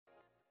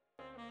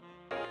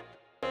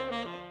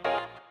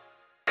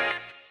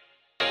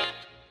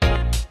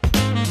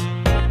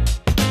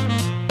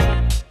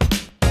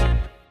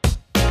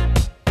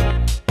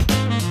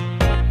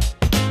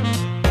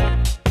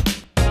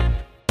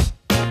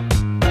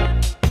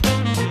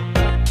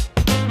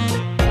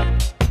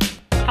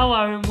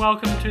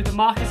to the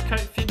Marcus Coate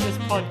Fitness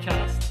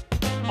Podcast.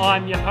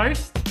 I'm your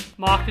host,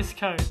 Marcus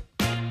Coate.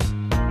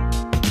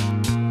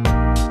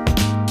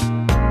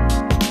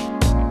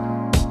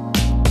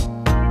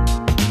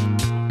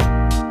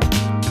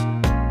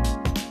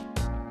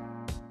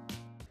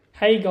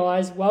 Hey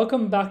guys,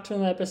 welcome back to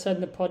another episode of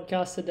the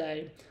podcast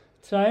today.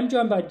 Today I'm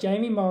joined by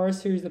Jamie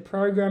Morris, who is the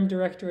Program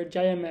Director at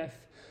JMF.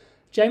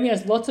 Jamie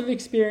has lots of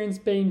experience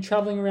being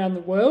travelling around the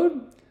world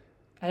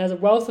and has a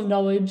wealth of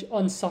knowledge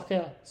on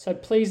soccer, so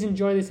please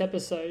enjoy this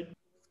episode.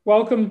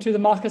 Welcome to the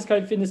Marcus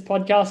Coate Fitness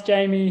Podcast,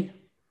 Jamie.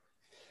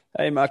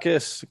 Hey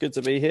Marcus, good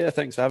to be here.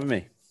 Thanks for having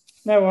me.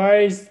 No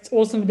worries. It's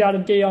awesome to be able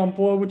to get you on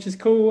board, which is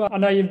cool. I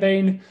know you've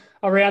been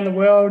around the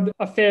world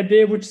a fair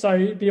bit, so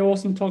it'd be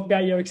awesome to talk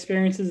about your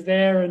experiences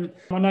there. And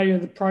I know you're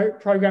the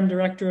program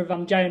director of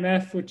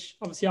JMF, which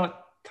obviously I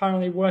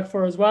currently work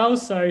for as well.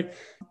 So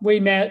we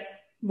met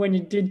when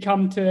you did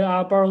come to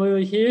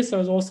Borroloola here, so it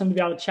was awesome to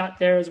be able to chat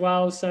there as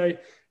well. So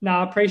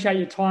I appreciate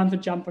your time for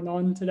jumping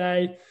on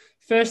today.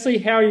 Firstly,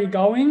 how are you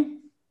going?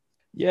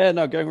 Yeah,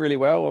 going really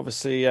well.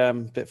 Obviously, a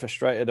bit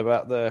frustrated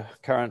about the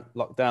current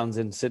lockdowns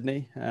in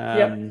Sydney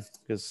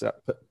because that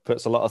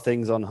puts a lot of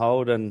things on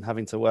hold and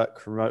having to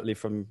work remotely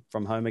from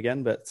home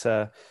again. But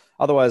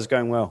otherwise,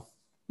 going well.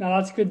 No,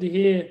 that's good to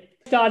hear.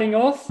 Starting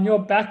off, your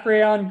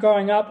background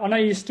growing up, I know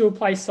you still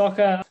play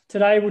soccer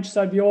today, which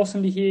would be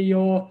awesome to hear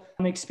your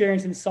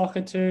experience in soccer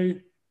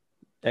too.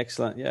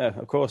 Excellent. Yeah,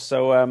 of course.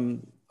 So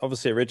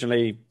obviously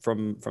originally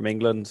from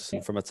England,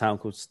 from a town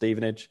called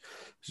Stevenage,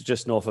 which is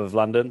just north of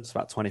London. It's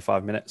about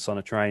 25 minutes on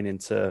a train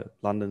into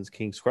London's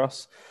King's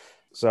Cross.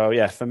 So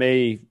yeah, for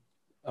me,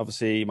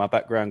 obviously my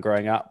background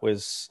growing up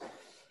was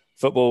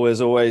football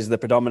was always the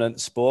predominant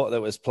sport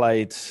that was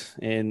played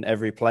in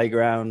every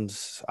playground,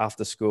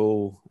 after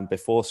school and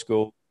before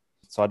school.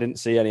 So I didn't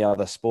see any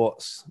other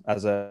sports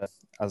as I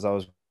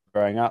was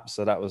growing up.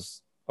 So that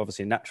was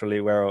obviously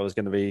naturally where I was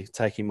going to be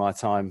taking my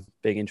time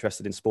being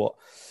interested in sport.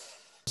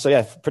 So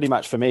yeah, pretty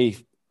much for me,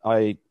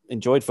 I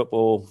enjoyed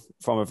football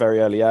from a very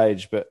early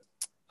age, but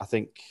I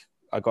think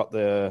I got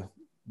the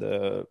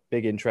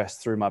big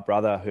interest through my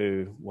brother,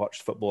 who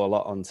watched football a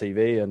lot on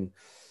TV. And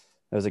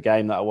there was a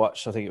game that I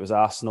watched, I think it was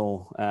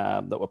Arsenal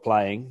that were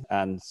playing,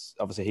 and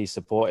obviously he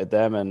supported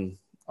them, and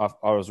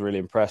I was really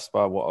impressed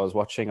by what I was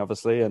watching,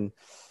 obviously, and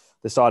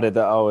decided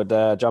that I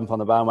would jump on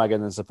the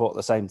bandwagon and support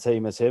the same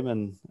team as him.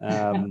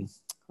 And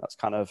that's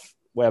kind of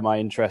where my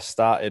interest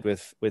started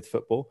with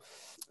football.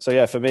 So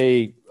yeah, for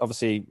me,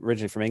 obviously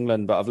originally from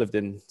England, but I've lived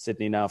in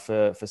Sydney now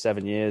for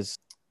 7 years.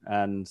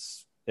 And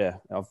yeah,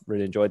 I've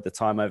really enjoyed the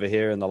time over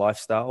here and the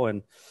lifestyle,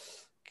 and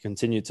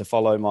continue to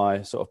follow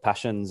my sort of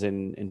passions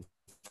in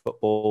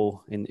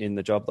football in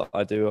the job that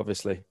I do,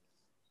 obviously.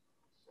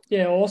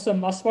 Yeah,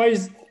 awesome. I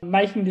suppose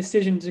making the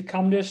decision to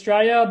come to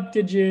Australia,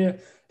 did you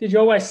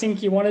always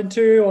think you wanted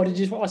to, or did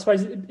you, I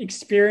suppose,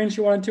 experience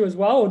you wanted to as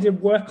well, or did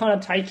work kind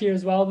of take you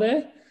as well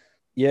there?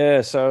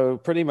 Yeah, so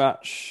pretty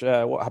much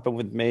what happened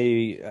with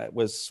me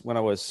was when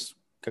I was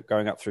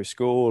going up through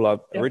school, I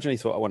originally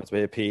thought I wanted to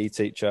be a PE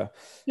teacher.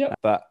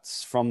 But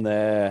from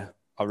there,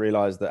 I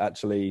realised that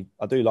actually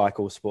I do like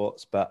all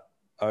sports, but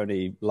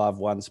only love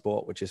one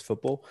sport, which is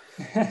football.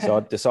 So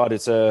I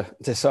decided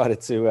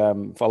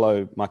to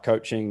follow my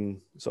coaching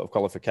sort of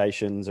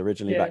qualifications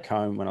originally back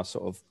home when I was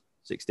sort of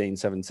 16,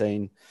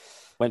 17.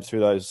 Went through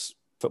those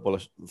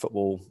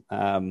football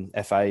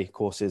FA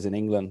courses in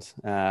England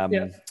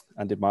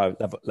and did my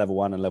level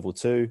 1 and level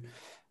 2.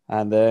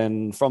 And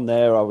then from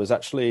there, I was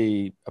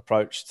actually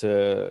approached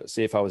to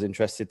see if I was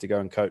interested to go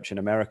and coach in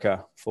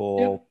America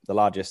for the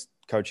largest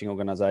coaching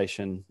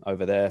organization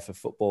over there for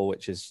football,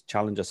 which is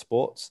Challenger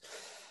Sports.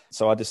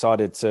 So I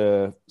decided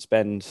to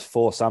spend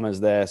 4 summers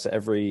there. So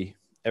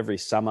every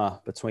summer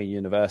between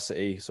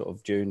university, sort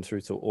of June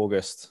through to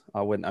August,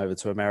 I went over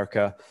to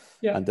America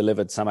and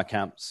delivered summer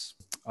camps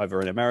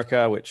over in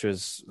America, which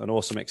was an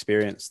awesome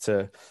experience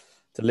to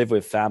live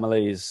with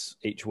families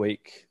each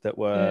week that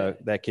were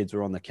their kids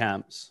were on the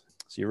camps.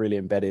 So you're really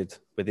embedded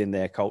within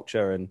their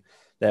culture and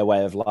their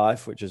way of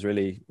life, which is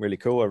really, really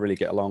cool. I really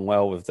get along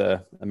well with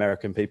the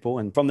American people.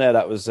 And from there,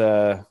 that was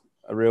a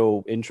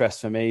real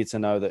interest for me to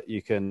know that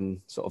you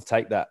can sort of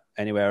take that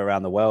anywhere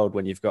around the world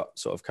when you've got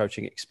sort of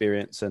coaching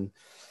experience, and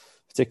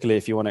particularly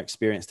if you want to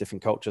experience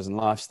different cultures and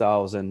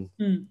lifestyles.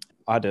 And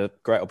I had a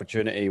great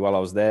opportunity while I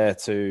was there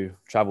to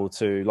travel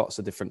to lots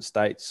of different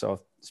states. So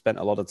I've spent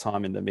a lot of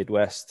time in the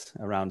Midwest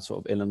around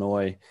sort of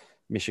Illinois,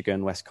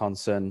 Michigan,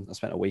 Wisconsin. I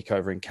spent a week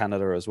over in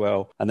Canada as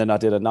well. And then I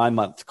did a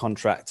 9-month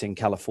contract in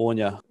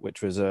California,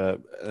 which was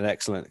an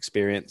excellent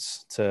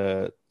experience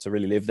to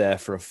really live there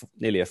for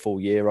nearly a full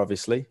year,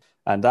 obviously.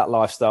 And that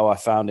lifestyle I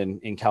found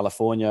in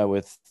California,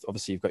 with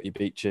obviously you've got your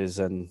beaches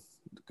and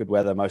good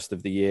weather most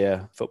of the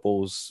year.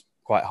 Football's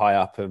quite high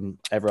up and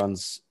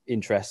everyone's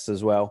interests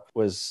as well.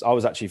 I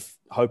was actually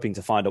hoping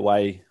to find a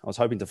way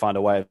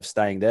of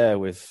staying there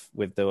with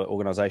the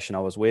organization I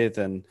was with,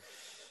 and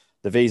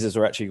the visas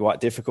were actually quite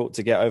difficult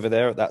to get over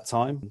there at that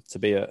time to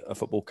be a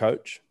football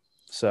coach.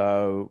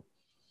 So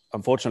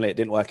unfortunately it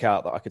didn't work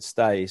out that I could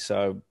stay.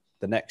 So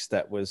the next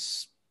step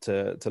was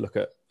to look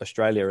at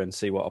Australia and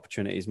see what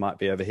opportunities might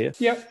be over here.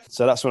 Yep.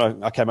 So that's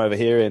when I came over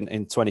here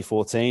in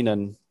 2014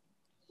 and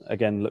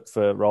again looked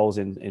for roles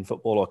in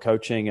football or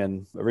coaching,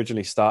 and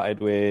originally started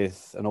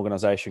with an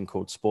organisation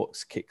called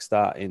Sports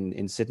Kickstart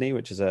in Sydney,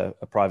 which is a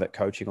private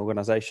coaching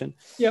organisation.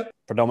 Yep.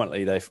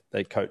 Predominantly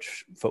they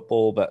coach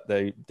football, but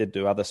they did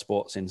do other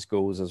sports in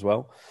schools as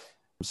well.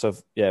 So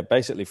yeah,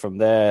 basically from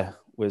there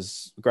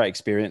was a great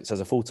experience as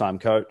a full-time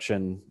coach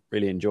and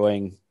really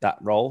enjoying that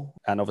role.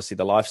 And obviously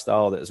the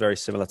lifestyle that is very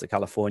similar to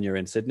California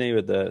in Sydney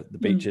with the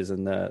beaches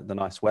and the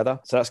nice weather.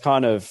 So that's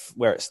kind of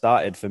where it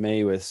started for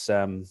me, was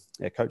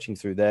coaching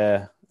through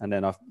there. And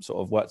then I've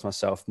sort of worked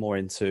myself more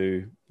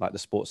into like the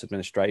sports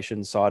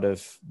administration side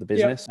of the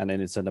business, and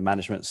then into the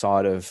management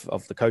side of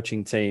the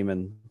coaching team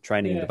and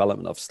training and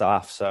development of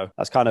staff. So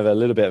that's kind of a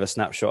little bit of a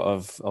snapshot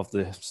of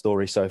the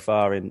story so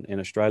far in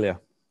Australia.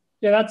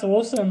 Yeah, that's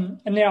awesome.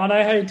 And now I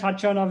know how you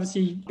touch on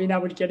obviously being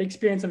able to get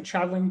experience of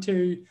traveling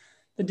to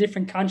the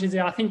different countries.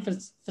 I think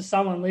for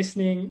someone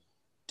listening,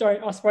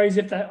 I suppose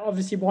if they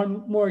obviously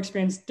want more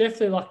experience,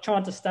 definitely like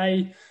trying to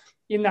stay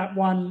in that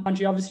one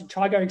country. Obviously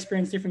try to go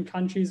experience different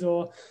countries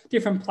or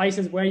different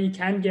places where you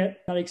can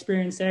get that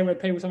experience there, where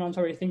people sometimes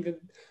already think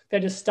that they're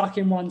just stuck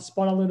in one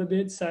spot a little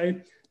bit. So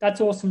that's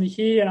awesome to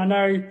hear. And I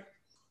know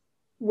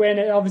when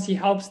it obviously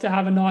helps to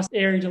have a nice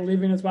area to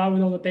live in as well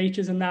with all the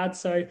beaches and that.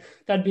 So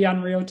that'd be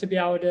unreal to be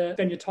able to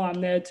spend your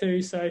time there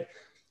too. So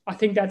I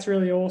think that's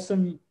really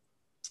awesome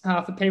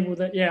for people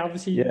that,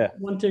 obviously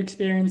want to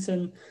experience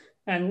and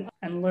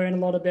learn a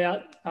lot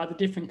about the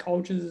different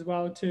cultures as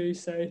well too.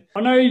 So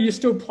I know you're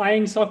still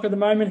playing soccer at the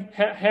moment.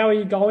 How are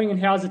you going and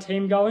how's the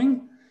team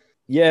going?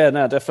 Yeah,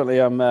 no, definitely.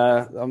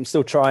 I'm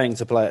still trying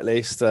to play at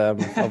least.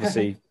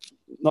 Obviously,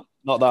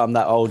 not that I'm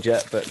that old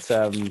yet, but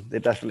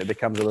it definitely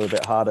becomes a little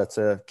bit harder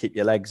to keep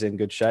your legs in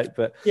good shape.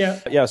 But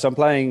so I'm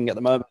playing at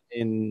the moment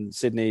in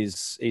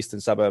Sydney's Eastern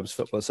Suburbs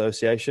Football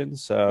Association.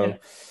 So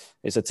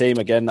it's a team,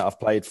 again, that I've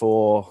played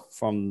for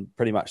from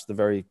pretty much the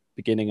very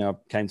beginning. I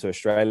came to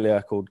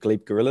Australia, called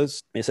Glebe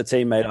Gorillas. It's a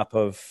team made up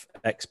of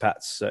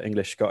expats,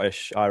 English,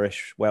 Scottish,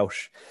 Irish,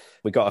 Welsh.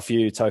 We got a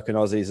few token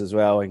Aussies as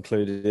well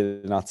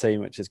included in our team,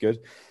 which is good.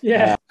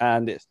 Yeah.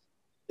 And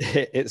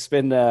it's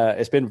been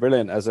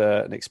brilliant as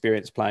an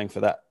experience playing for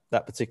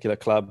that particular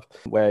club,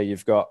 where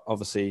you've got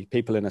obviously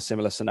people in a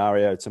similar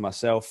scenario to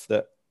myself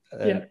that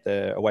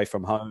they're away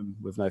from home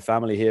with no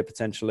family here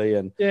potentially,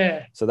 and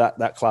so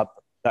that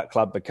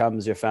club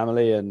becomes your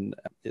family, and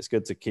it's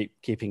good to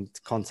keeping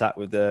contact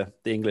with the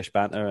English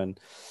banter,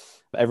 and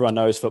everyone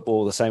knows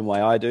football the same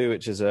way I do,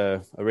 which is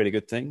a really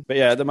good thing. But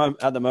at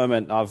the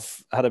moment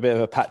I've had a bit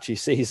of a patchy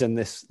season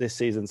this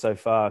season so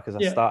far, because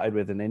I started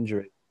with an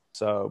injury.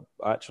 So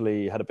I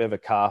actually had a bit of a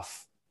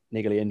calf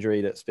niggly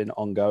injury that's been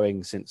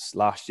ongoing since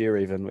last year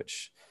even,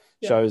 which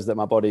shows that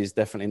my body's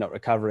definitely not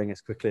recovering as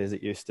quickly as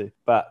it used to.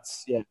 But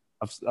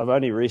I've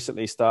only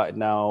recently started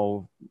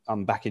now.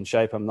 I'm back in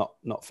shape. I'm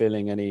not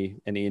feeling any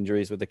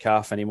injuries with the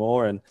calf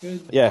anymore. And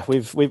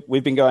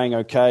we've been going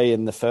okay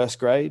in the first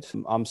grade.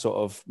 I'm sort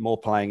of more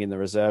playing in the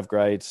reserve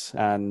grades,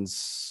 and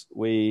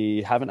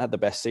we haven't had the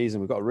best season.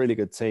 We've got a really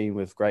good team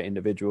with great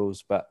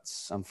individuals, but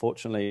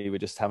unfortunately we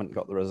just haven't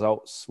got the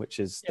results, which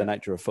is the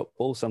nature of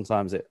football.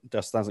 Sometimes it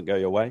just doesn't go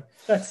your way.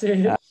 That's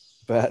it.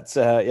 But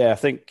I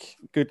think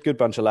good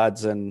bunch of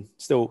lads, and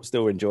still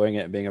enjoying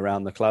it and being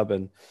around the club,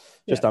 and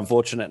just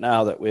unfortunate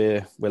now that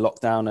we're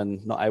locked down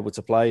and not able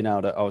to play,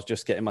 now that I was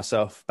just getting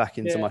myself back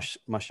into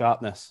my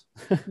sharpness.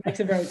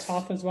 Makes it very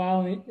tough as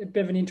well. A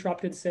bit of an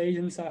interrupted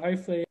season, so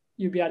hopefully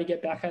you'll be able to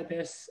get back at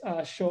this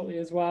shortly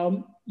as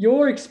well.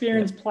 Your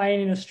experience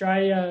playing in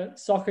Australia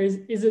soccer, is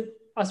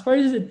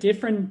it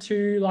different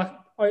to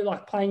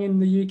like playing in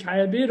the UK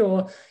a bit,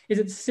 or is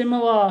it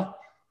similar,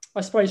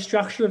 I suppose,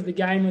 structure of the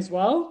game as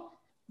well?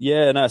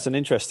 Yeah, no, it's an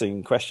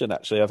interesting question,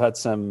 actually. I've had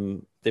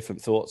some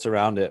different thoughts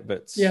around it,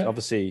 but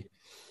obviously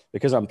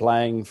because I'm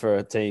playing for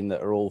a team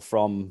that are all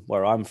from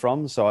where I'm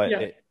from, so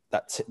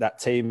that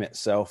team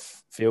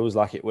itself feels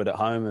like it would at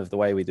home, of the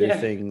way we do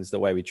things, the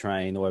way we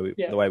train, the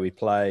way we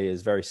play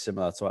is very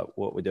similar to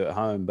what we do at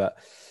home. But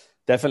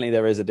definitely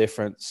there is a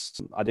difference.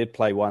 I did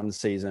play one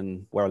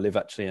season where I live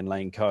actually in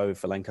Lane Cove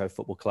for Lane Cove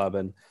Football Club,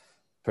 and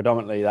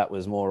predominantly that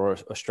was more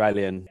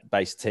Australian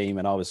based team,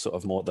 and I was sort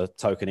of more the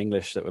token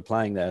English that were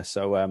playing there.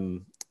 So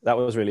that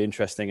was really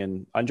interesting,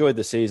 and I enjoyed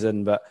the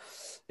season, but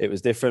it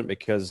was different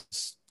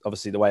because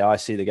obviously the way I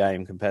see the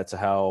game compared to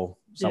how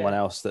someone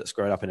else that's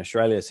grown up in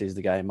Australia sees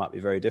the game might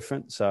be very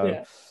different.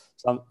 So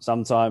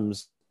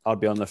sometimes I'd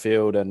be on the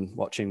field and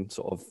watching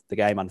sort of the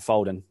game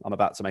unfold, and I'm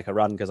about to make a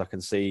run because I can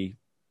see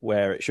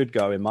where it should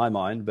go in my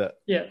mind, but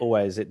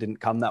always it didn't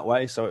come that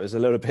way. So it was a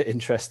little bit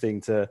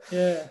interesting to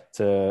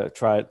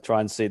try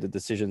and see the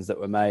decisions that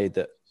were made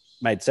that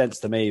made sense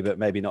to me, but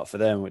maybe not for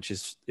them, which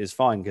is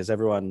fine, because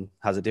everyone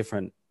has a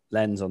different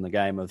lens on the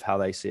game of how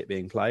they see it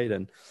being played.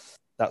 And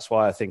that's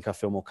why I think I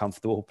feel more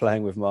comfortable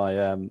playing with my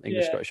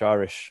English, Scottish,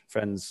 Irish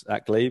friends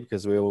at Glebe,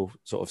 because we all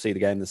sort of see the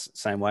game the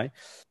same way.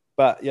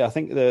 But yeah, I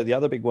think the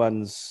other big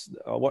ones,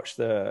 I watched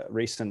the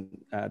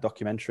recent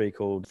documentary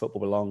called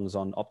Football Belongs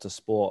on Optus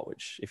Sport,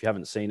 which if you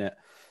haven't seen it,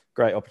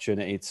 great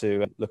opportunity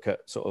to look at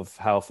sort of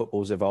how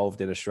football's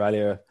evolved in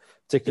Australia,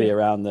 particularly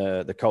around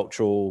the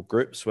cultural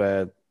groups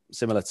where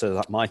similar to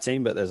like my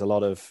team, but there's a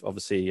lot of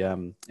obviously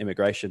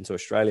immigration to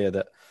Australia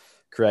that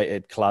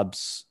created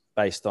clubs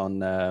based on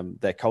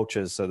their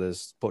cultures. So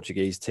there's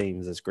Portuguese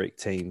teams, there's Greek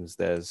teams,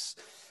 there's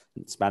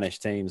Spanish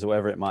teams, or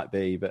whatever it might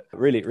be. But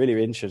really,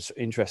 really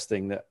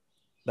interesting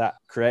that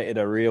created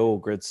a real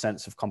good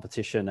sense of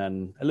competition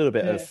and a little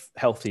bit of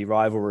healthy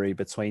rivalry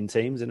between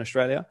teams in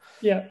Australia.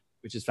 Yeah.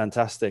 Which is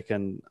fantastic.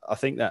 And I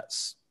think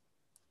that's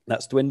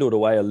dwindled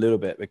away a little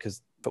bit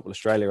because Football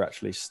Australia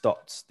actually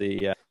stopped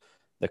the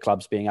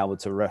clubs being able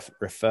to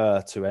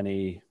refer to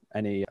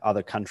any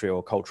other country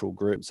or cultural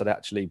group. So they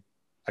actually,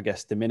 I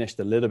guess,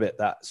 diminished a little bit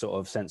that sort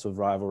of sense of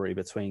rivalry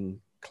between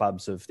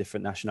clubs of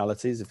different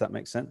nationalities, if that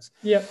makes sense.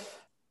 Yeah.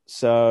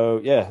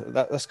 So yeah,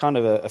 that's kind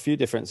of a few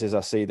differences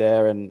I see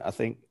there. And I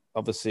think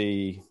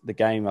obviously the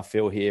game I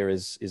feel here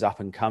is up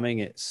and coming.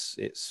 It's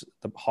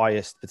the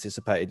highest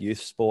participated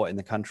youth sport in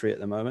the country at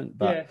the moment,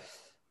 but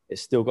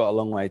it's still got a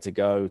long way to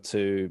go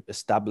to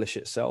establish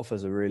itself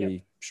as a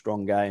really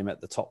strong game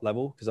at the top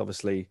level. Because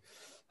obviously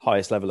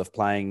highest level of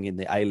playing in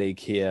the A-League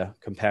here,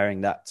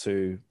 comparing that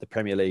to the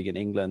Premier League in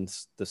England,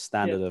 the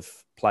standard of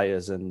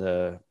players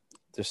and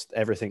just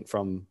everything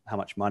from how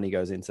much money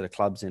goes into the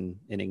clubs in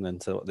England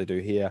to what they do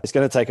here. It's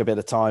going to take a bit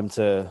of time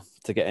to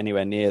get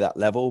anywhere near that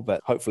level, but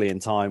hopefully in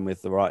time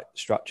with the right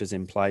structures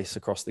in place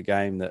across the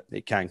game that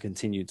it can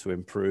continue to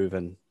improve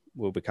and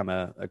will become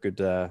a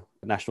good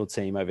national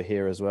team over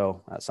here as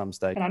well at some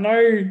stage. And I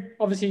know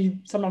obviously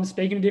sometimes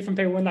speaking to different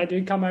people when they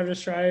do come over to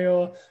Australia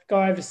or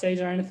go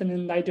overseas or anything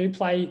and they do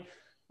play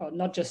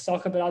not just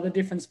soccer but other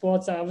different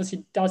sports, it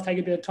obviously does take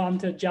a bit of time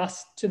to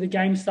adjust to the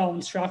game style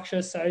and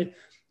structure. So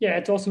yeah,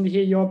 it's awesome to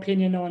hear your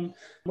opinion on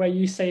where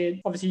you see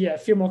it. Obviously,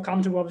 feel more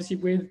comfortable, obviously,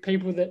 with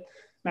people that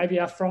maybe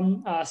are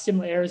from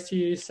similar areas to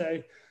you.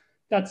 So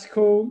that's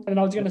cool. And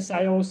I was going to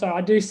say also,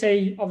 I do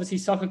see, obviously,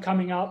 soccer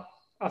coming up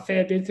a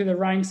fair bit through the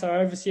ranks. So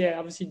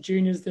obviously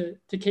juniors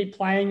to keep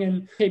playing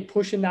and keep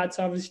pushing that.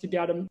 So obviously to be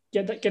able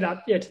to get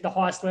up to the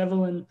highest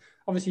level and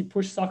obviously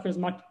push soccer as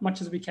much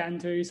as we can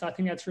too. So I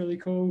think that's really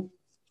cool.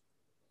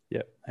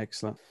 Yeah,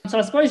 excellent. So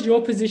I suppose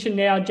your position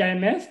now,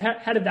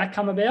 JMF, how did that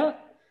come about?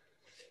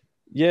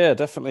 Yeah,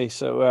 definitely.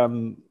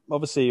 So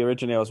obviously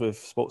originally I was with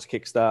Sports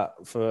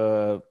Kickstart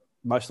for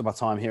most of my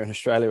time here in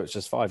Australia, which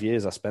is 5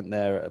 years I spent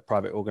there at a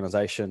private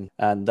organisation.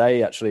 And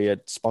they actually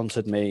had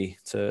sponsored me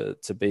to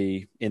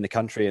be in the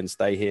country and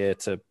stay here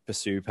to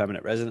pursue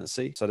permanent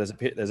residency. So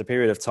there's a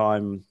period of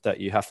time that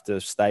you have to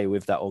stay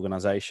with that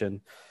organisation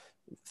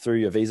through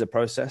your visa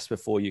process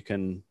before you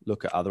can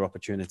look at other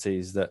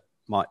opportunities that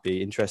might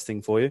be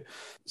interesting for you.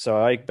 So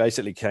I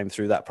basically came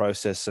through that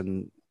process,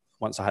 and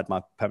once I had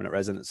my permanent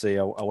residency,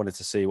 I wanted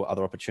to see what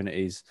other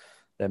opportunities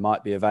there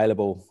might be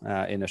available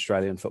in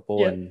Australian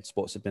football and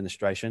sports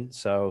administration.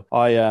 So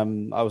I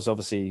was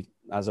obviously,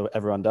 as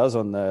everyone does,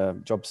 on the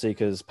job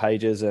seekers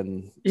pages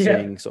and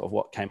seeing sort of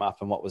what came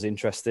up and what was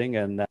interesting.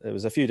 And there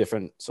was a few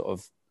different sort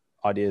of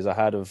ideas I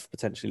had of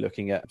potentially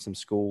looking at some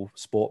school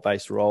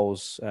sport-based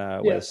roles,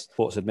 whether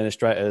sports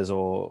administrators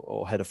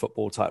or head of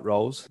football type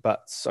roles.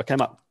 But I came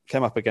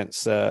up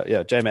against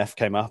JMF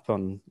came up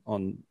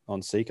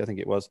on Seek, I think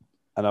it was.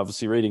 And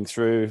obviously reading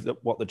through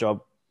what the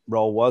job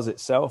role was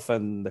itself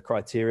and the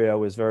criteria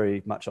was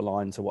very much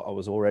aligned to what I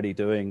was already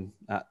doing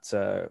at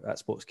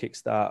Sports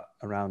Kickstart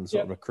around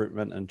sort of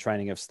recruitment and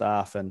training of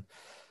staff and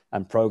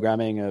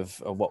programming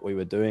of what we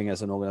were doing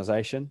as an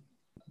organisation.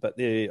 But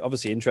the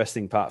obviously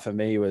interesting part for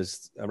me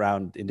was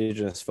around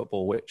Indigenous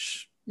football,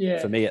 which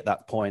for me at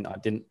that point, I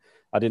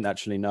didn't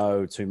actually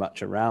know too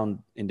much around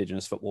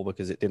Indigenous football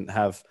because it didn't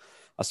have,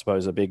 I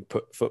suppose, a big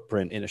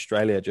footprint in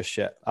Australia just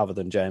yet, other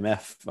than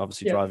JMF,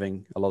 obviously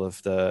driving a lot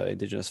of the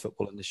Indigenous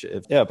football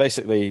initiative. Yeah,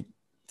 basically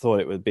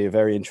thought it would be a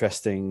very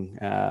interesting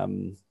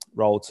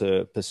role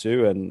to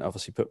pursue, and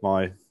obviously put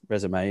my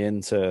resume in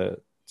to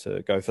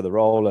go for the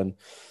role. And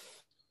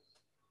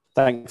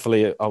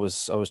thankfully, I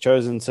was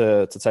chosen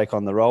to take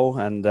on the role,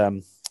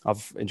 and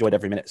I've enjoyed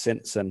every minute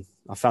since. And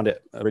I found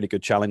it a really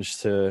good challenge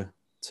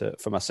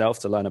for myself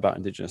to learn about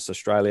Indigenous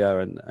Australia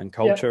and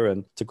culture,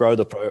 and to grow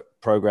the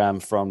program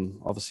from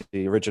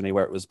obviously originally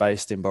where it was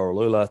based in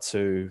Borroloola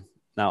to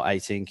now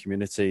 18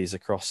 communities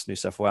across New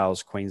South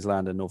Wales,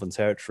 Queensland and Northern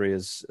Territory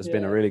has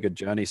been a really good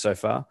journey so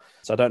far.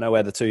 So I don't know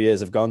where the 2 years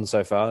have gone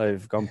so far.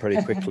 They've gone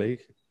pretty quickly.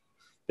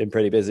 Been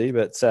pretty busy,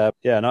 but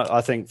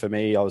I think for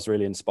me, I was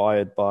really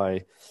inspired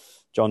by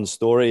John's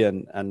story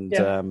and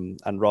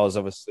Roz,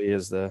 obviously,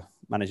 as the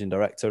managing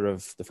director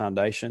of the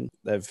foundation.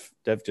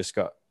 They've just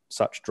got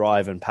such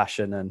drive and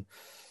passion, and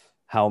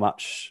how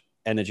much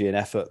energy and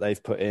effort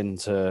they've put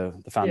into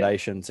the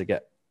foundation to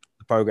get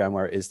the program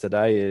where it is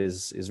today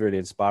is really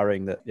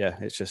inspiring. That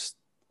it's just,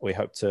 we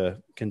hope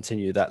to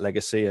continue that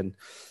legacy and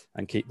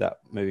keep that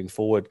moving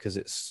forward because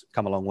it's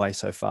come a long way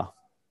so far.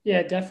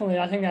 Yeah, definitely.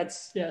 I think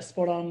that's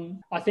spot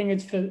on. I think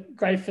it's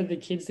great for the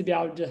kids to be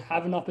able to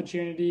have an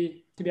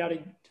opportunity to be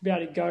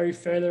able to go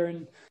further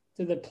and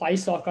to the play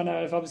sock. I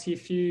know obviously a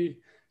few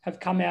have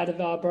come out of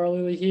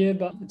Borroloola here,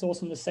 but it's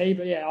awesome to see.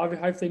 But yeah,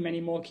 hopefully many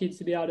more kids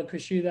to be able to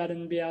pursue that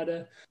and be able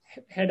to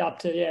head up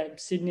to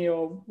Sydney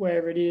or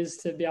wherever it is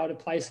to be able to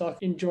play sock,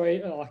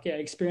 enjoy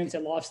experience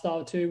their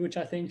lifestyle too, which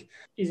I think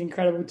is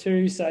incredible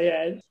too. So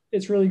yeah,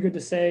 it's really good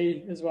to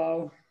see as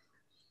well.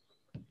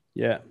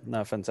 Yeah,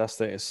 no,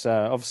 fantastic. It's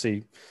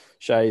obviously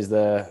Shay's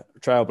the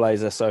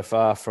trailblazer so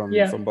far from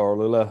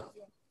Borroloola,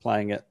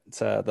 playing at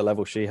the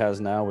level she has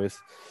now with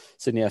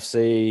Sydney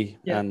FC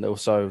and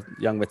also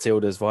Young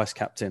Matilda's vice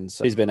captain.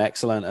 So he's been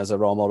excellent as a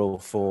role model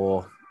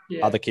for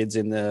other kids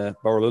in the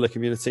Borroloola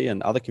community,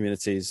 and other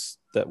communities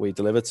that we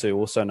deliver to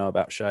also know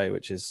about Shay,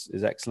 which is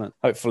excellent.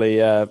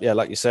 Hopefully,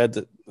 like you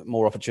said,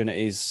 more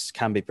opportunities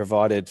can be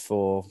provided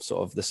for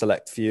sort of the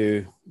select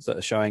few that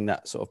are showing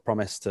that sort of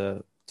promise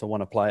to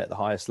want to play at the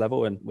highest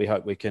level. And we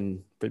hope we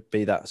can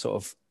be that sort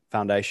of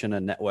foundation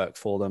and network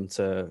for them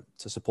to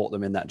support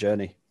them in that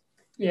journey.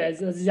 Yeah,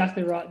 that's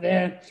exactly right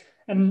there.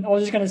 And I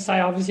was just going to say,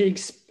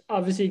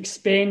 obviously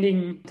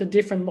expanding to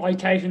different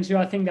locations too.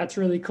 I think that's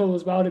really cool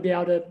as well, to be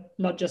able to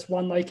not just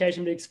one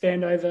location, but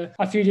expand over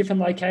a few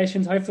different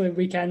locations. Hopefully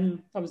we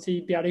can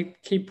obviously be able to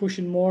keep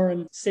pushing more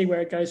and see where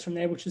it goes from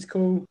there, which is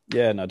cool.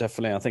 Yeah, no,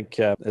 definitely. I think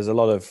there's a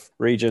lot of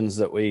regions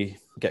that we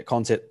get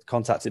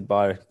contacted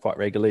by quite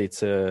regularly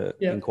to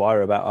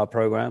inquire about our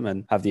program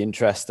and have the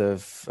interest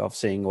of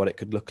seeing what it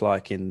could look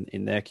like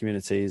in their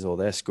communities or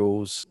their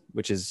schools,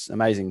 which is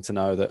amazing to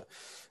know that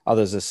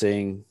others are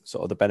seeing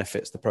sort of the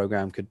benefits the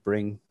program could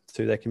bring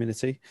to their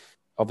community.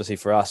 Obviously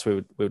for us,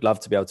 we would love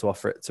to be able to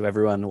offer it to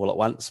everyone all at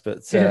once,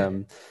 but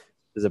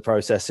there's a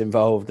process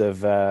involved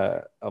of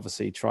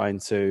obviously trying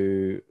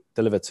to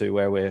deliver to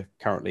where we're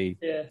currently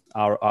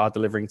are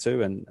delivering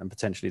to, and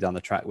potentially down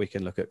the track we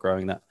can look at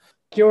growing that.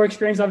 Your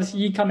experience, obviously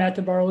you come out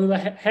to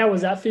Borroloola. How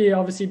was that for you,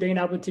 obviously being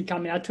able to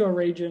come out to a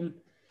region?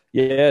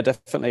 Yeah,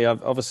 definitely.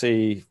 I've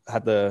obviously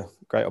had the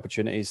great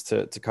opportunities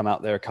to come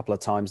out there a couple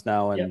of times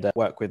now and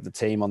work with the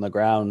team on the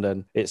ground.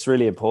 And it's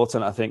really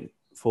important, I think,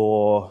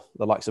 for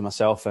the likes of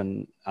myself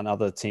and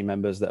other team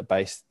members that are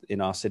based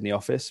in our Sydney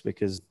office,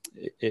 because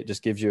it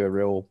just gives you a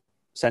real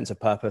sense of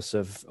purpose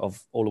of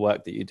all the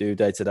work that you do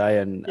day to day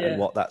and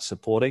what that's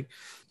supporting.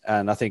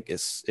 And I think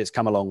it's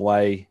come a long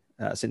way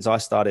since I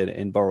started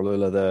in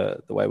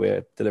Borroloola, the way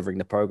we're delivering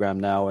the program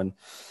now. And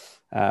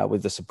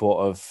with the support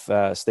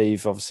of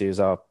Steve, obviously, who's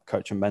our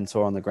coach and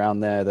mentor on the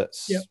ground there,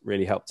 that's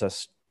really helped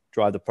us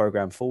drive the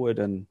program forward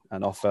and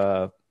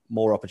offer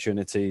more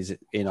opportunities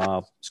in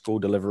our school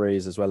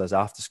deliveries as well as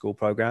after school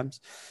programs.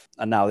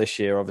 And now this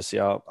year, obviously,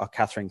 our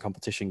Catherine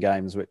competition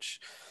games, which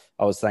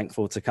I was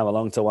thankful to come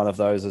along to one of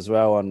those as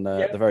well on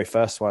the very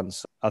first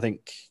ones. I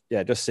think,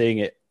 just seeing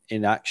it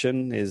in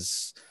action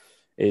is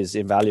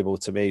invaluable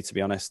to me, to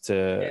be honest,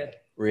 to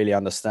really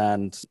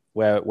understand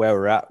where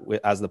we're at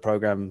as the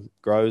program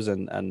grows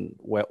and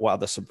what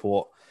other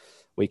support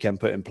we can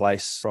put in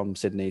place from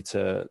Sydney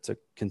to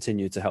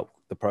continue to help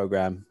the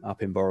program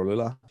up in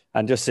Borroloola.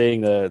 And just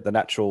seeing the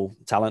natural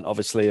talent,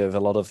 obviously, of a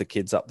lot of the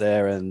kids up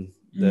there and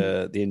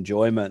the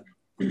enjoyment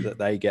that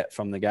they get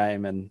from the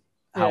game and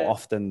how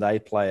often they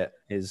play it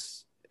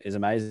is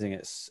amazing.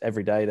 It's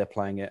every day they're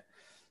playing it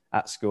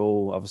at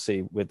school,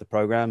 obviously with the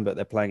program, but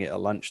they're playing it at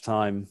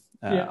lunchtime.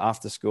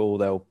 After school,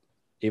 they'll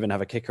even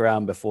have a kick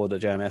around before the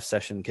JMF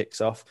session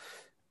kicks off.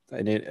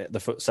 And the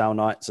futsal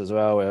nights as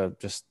well are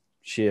just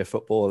sheer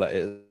football at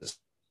its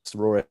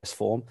rawest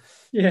form.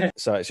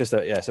 So it's just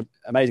it's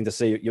amazing to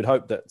see. You'd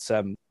hope that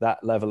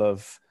that level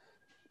of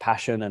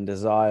passion and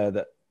desire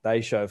that they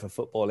show for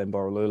football in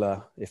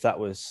Borroloola, if that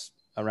was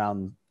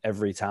around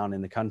every town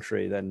in the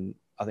country, then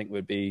I think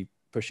we'd be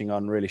pushing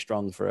on really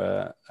strong for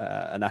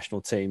a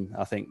national team.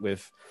 I think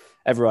with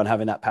everyone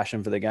having that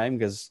passion for the game,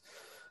 because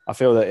I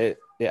feel that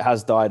it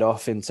has died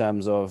off in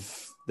terms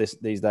of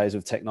these days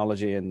with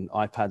technology and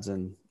iPads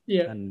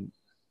and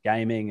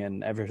gaming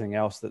and everything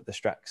else that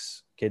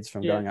distracts kids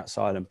from going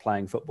outside and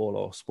playing football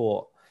or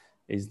sport.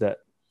 Is that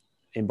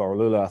in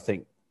Borroloola, I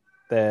think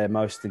their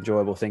most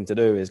enjoyable thing to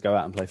do is go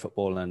out and play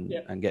football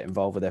and get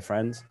involved with their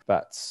friends.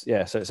 But so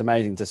it's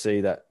amazing to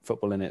see that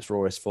football in its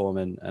rawest form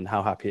and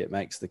how happy it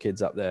makes the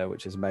kids up there,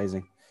 which is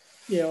amazing.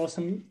 Yeah,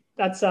 awesome.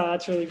 That's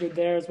really good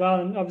there as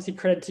well. And obviously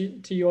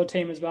credit to your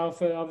team as well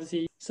for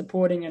obviously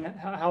supporting and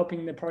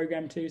helping the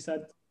program too.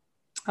 So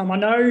I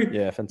know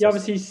you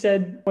obviously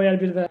said we had a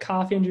bit of a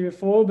calf injury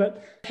before,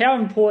 but how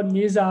important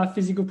is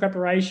physical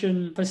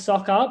preparation for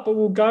soccer? But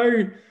we'll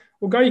go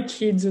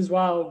kids as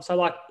well. So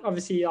like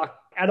obviously like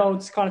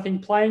adults kind of thing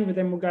playing, but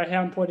then we'll go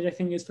how important I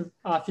think is for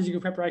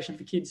physical preparation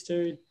for kids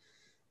too.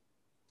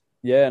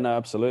 Yeah, no,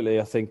 absolutely.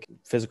 I think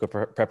physical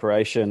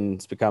preparation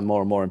has become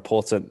more and more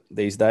important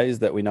these days,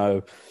 that we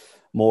know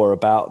more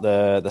about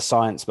the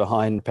science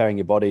behind preparing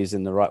your bodies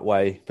in the right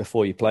way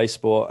before you play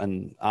sport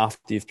and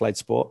after you've played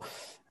sport.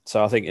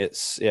 So I think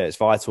it's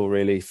vital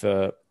really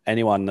for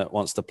anyone that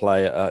wants to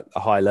play at a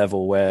high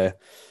level where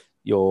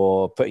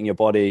you're putting your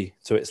body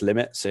to its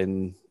limits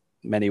in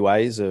many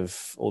ways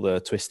of all the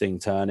twisting,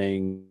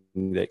 turning,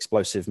 the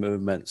explosive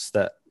movements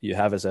that you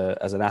have as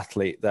an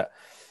athlete, that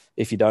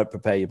if you don't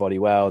prepare your body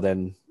well,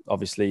 then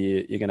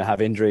obviously you're going to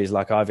have injuries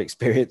like I've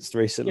experienced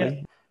recently.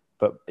 Yeah.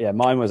 But yeah,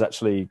 mine was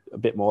actually a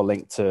bit more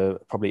linked to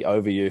probably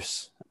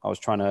overuse. I was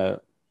trying to,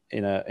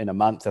 in a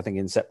month, I think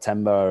in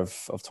September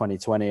of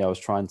 2020, I was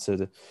trying to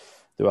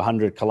do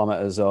 100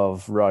 kilometers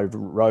of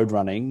road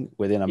running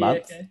within a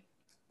month. Okay.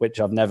 Which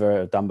I've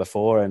never done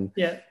before. And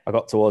I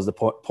got towards the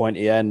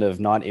pointy end of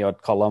 90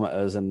 odd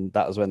kilometers. And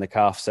that was when the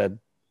calf said,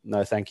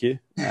 no, thank you.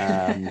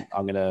 I'm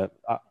going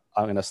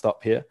to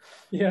stop here.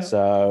 Yeah.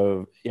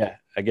 So yeah,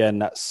 again,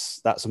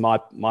 that's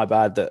my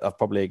bad, that I've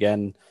probably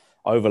again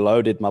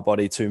overloaded my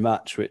body too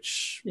much,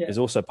 which is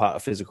also part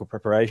of physical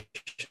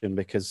preparation,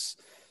 because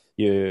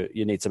you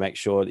need to make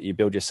sure that you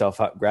build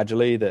yourself up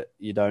gradually, that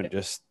you don't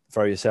just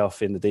throw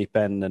yourself in the deep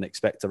end and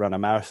expect to run a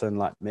marathon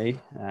like me.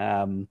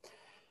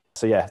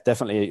 So yeah,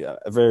 definitely a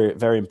very,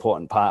 very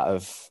important part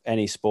of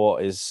any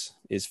sport is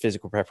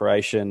physical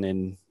preparation,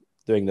 in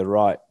doing the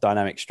right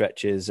dynamic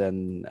stretches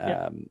and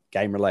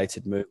game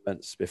related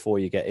movements before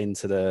you get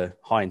into the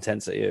high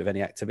intensity of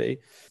any activity.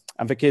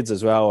 And for kids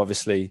as well,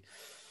 obviously,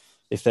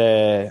 if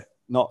they're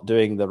not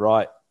doing the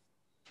right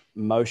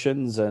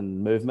motions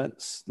and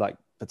movements, like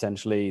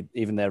potentially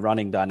even their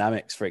running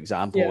dynamics, for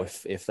example,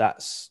 if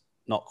that's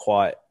not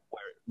quite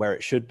where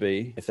it should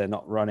be, if they're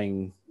not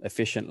running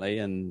efficiently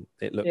and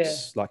it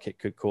looks like it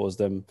could cause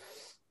them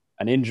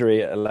an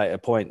injury at a later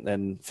point,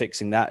 then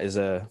fixing that is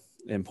an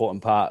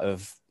important part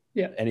of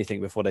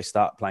anything before they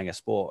start playing a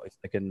sport. If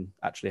they can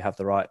actually have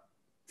the right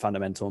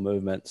fundamental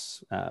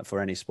movements for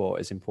any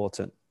sport is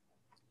important.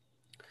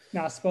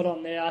 No, spot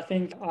on there. I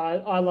think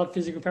I love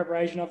physical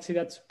preparation. Obviously,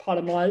 that's part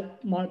of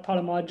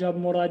my job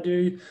and what I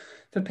do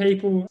for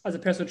people as a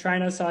personal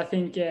trainer. So I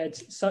think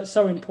it's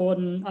so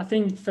important. I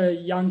think for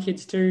young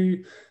kids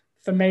too,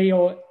 for me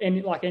or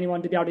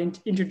anyone, to be able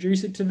to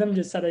introduce it to them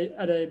just at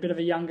a bit of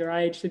a younger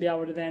age, to be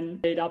able to then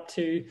lead up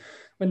to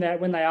when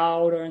they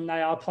are older and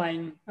they are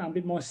playing a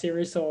bit more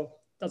serious, or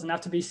doesn't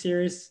have to be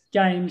serious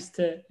games,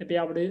 to be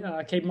able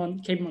to keep them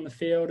on the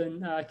field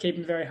and keep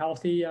them very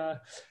healthy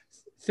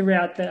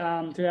throughout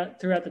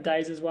the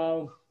days as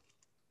well.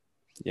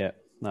 Yeah,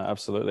 no,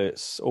 absolutely.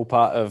 It's all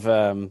part of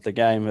the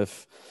game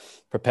of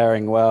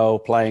preparing well,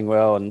 playing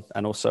well,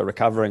 and also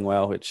recovering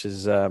well, which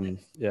is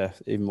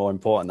even more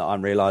important that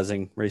I'm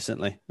realizing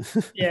recently.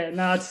 Yeah,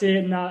 no, it's it.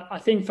 And I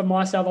think for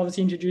myself,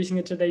 obviously introducing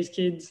it to these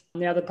kids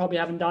now that probably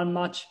haven't done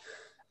much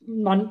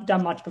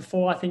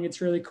before, I think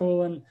it's really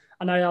cool. And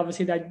I know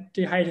obviously they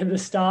do hate it at the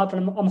start, but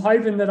I'm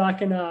hoping that I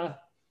can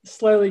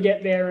slowly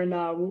get there, and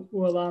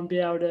we'll be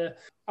able to,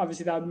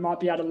 obviously they might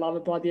be able to love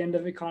it by the end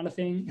of it, kind of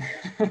thing.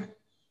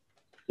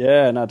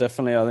 Yeah, no,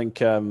 definitely. I think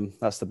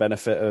that's the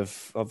benefit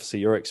of obviously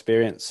your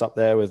experience up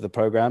there with the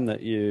program,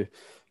 that you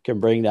can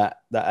bring that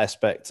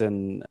aspect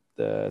and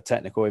the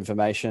technical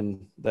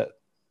information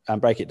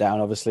and break it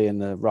down obviously in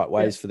the right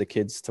ways for the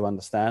kids to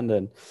understand.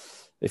 And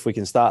if we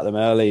can start them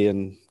early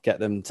and get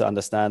them to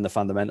understand the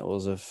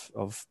fundamentals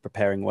of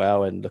preparing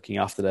well and looking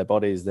after their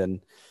bodies,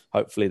 then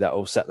hopefully that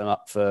will set them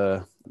up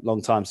for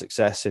long time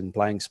success in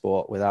playing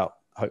sport without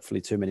hopefully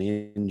too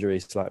many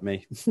injuries like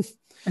me.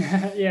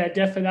 Yeah,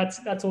 definitely.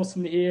 That's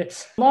awesome to hear.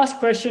 Last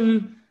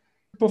question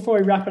before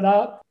we wrap it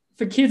up.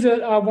 For kids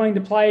that are wanting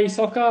to play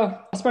soccer,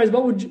 I suppose,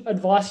 what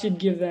advice you'd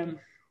give them?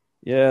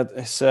 Yeah,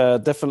 it's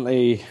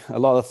definitely a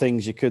lot of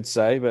things you could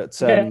say, but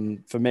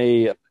for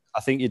me,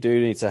 I think you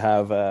do need to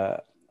have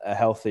a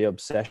healthy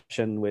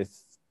obsession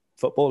with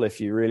football. If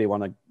you really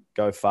want to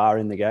go far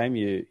in the game,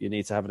 you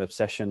need to have an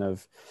obsession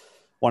of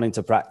wanting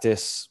to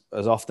practice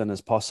as often as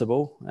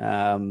possible.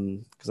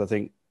 Because I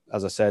think,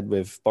 as I said,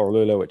 with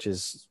Borroloola, which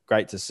is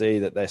great to see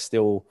that they're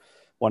still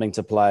wanting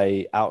to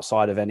play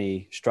outside of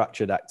any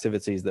structured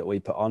activities that we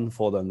put on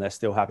for them. They're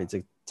still happy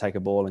to take a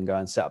ball and go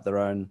and set up their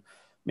own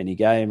mini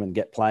game and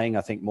get playing.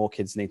 I think more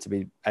kids need to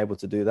be able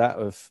to do that,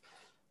 of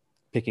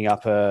picking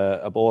up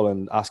a ball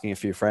and asking a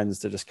few friends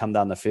to just come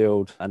down the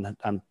field and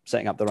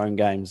setting up their own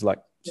games, like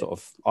sort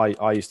of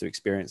I used to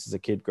experience as a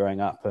kid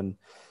growing up. And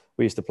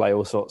we used to play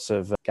all sorts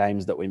of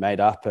games that we made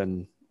up,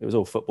 and it was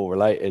all football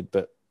related,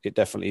 but it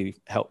definitely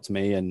helped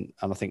me and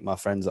I think my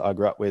friends that I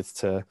grew up with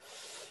to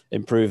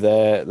improve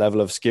their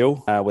level of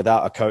skill.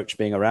 Without a coach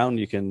being around,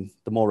 the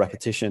more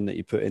repetition that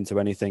you put into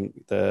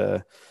anything,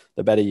 the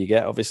better you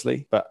get,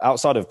 obviously. But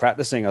outside of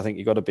practicing, I think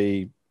you've got to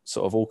be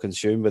sort of all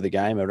consumed with the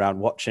game, around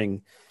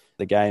watching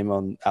the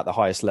game at the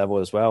highest level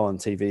as well on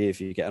TV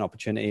if you get an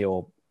opportunity,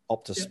 or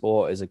Optus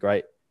Sport is a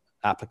great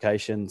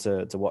application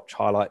to watch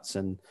highlights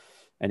and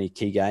any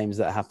key games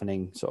that are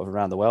happening sort of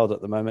around the world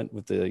at the moment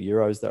with the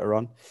Euros that are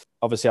on.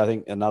 Obviously, I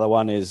think another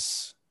one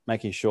is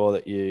making sure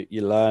that you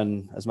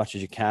learn as much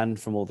as you can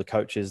from all the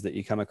coaches that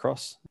you come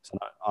across. So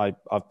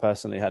I've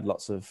personally had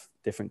lots of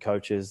different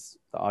coaches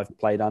that I've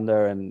played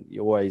under, and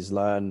you always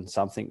learn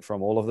something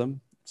from all of them.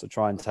 So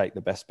try and take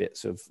the best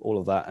bits of all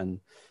of that and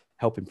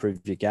help improve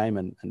your game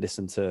and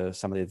listen to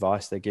some of the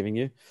advice they're giving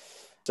you.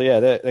 So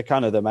yeah, they're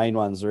kind of the main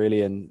ones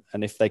really, and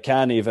if they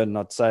can even,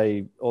 I'd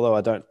say, although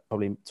I don't,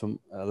 probably to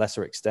a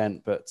lesser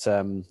extent, but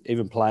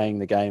even playing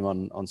the game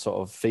on sort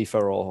of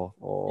FIFA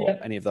or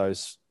any of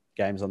those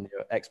games on the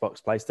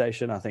Xbox,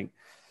 PlayStation, I think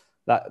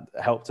that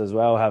helped as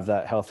well. Have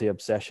that healthy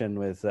obsession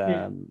with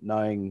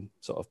knowing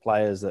sort of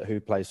players who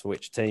plays for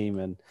which team,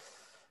 and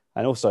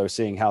also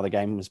seeing how the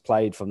game was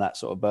played from that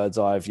sort of bird's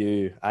eye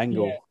view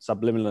angle.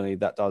 Subliminally,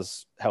 that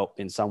does help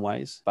in some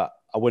ways, but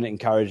I wouldn't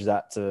encourage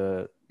that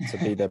to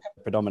be the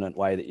predominant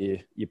way that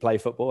you play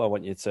football. I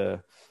want you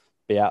to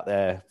be out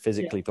there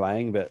physically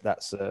playing, but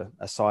that's a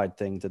side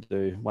thing to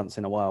do once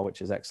in a while,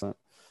 which is excellent.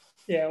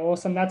 Yeah,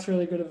 awesome. That's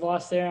really good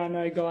advice there. I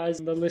know guys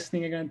that are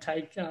listening are going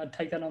to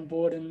take that on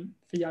board, and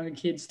for younger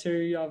kids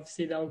too,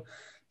 obviously they'll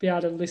be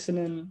able to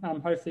listen,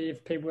 and hopefully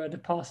if people were to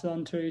pass it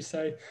on too.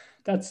 So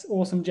that's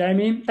awesome,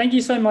 Jamie. Thank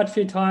you so much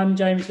for your time,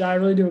 Jamie, today. I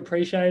really do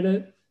appreciate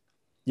it.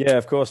 Yeah,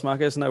 of course,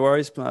 Marcus. No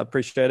worries. I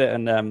appreciate it,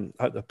 and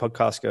hope the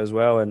podcast goes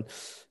well and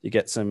you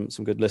get some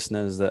good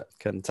listeners that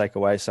can take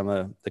away some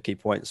of the key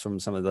points from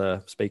some of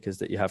the speakers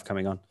that you have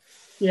coming on.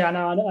 Yeah, I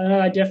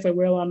know I definitely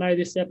will. I know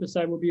this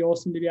episode will be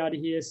awesome to be able to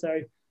hear.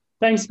 So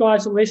thanks,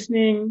 guys, for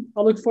listening.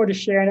 I look forward to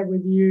sharing it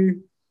with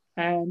you,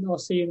 and I'll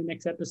see you in the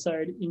next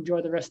episode.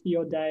 Enjoy the rest of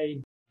your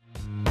day.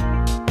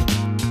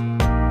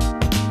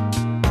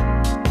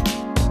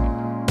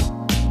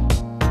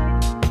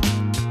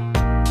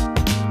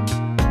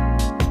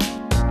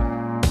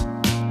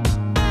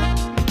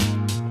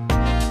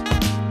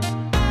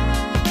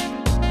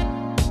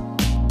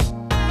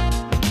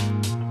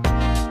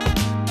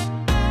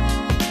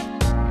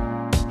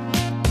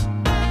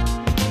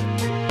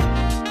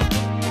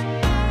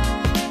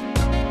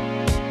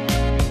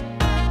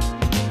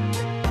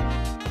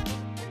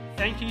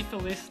 Thank you for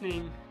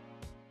listening.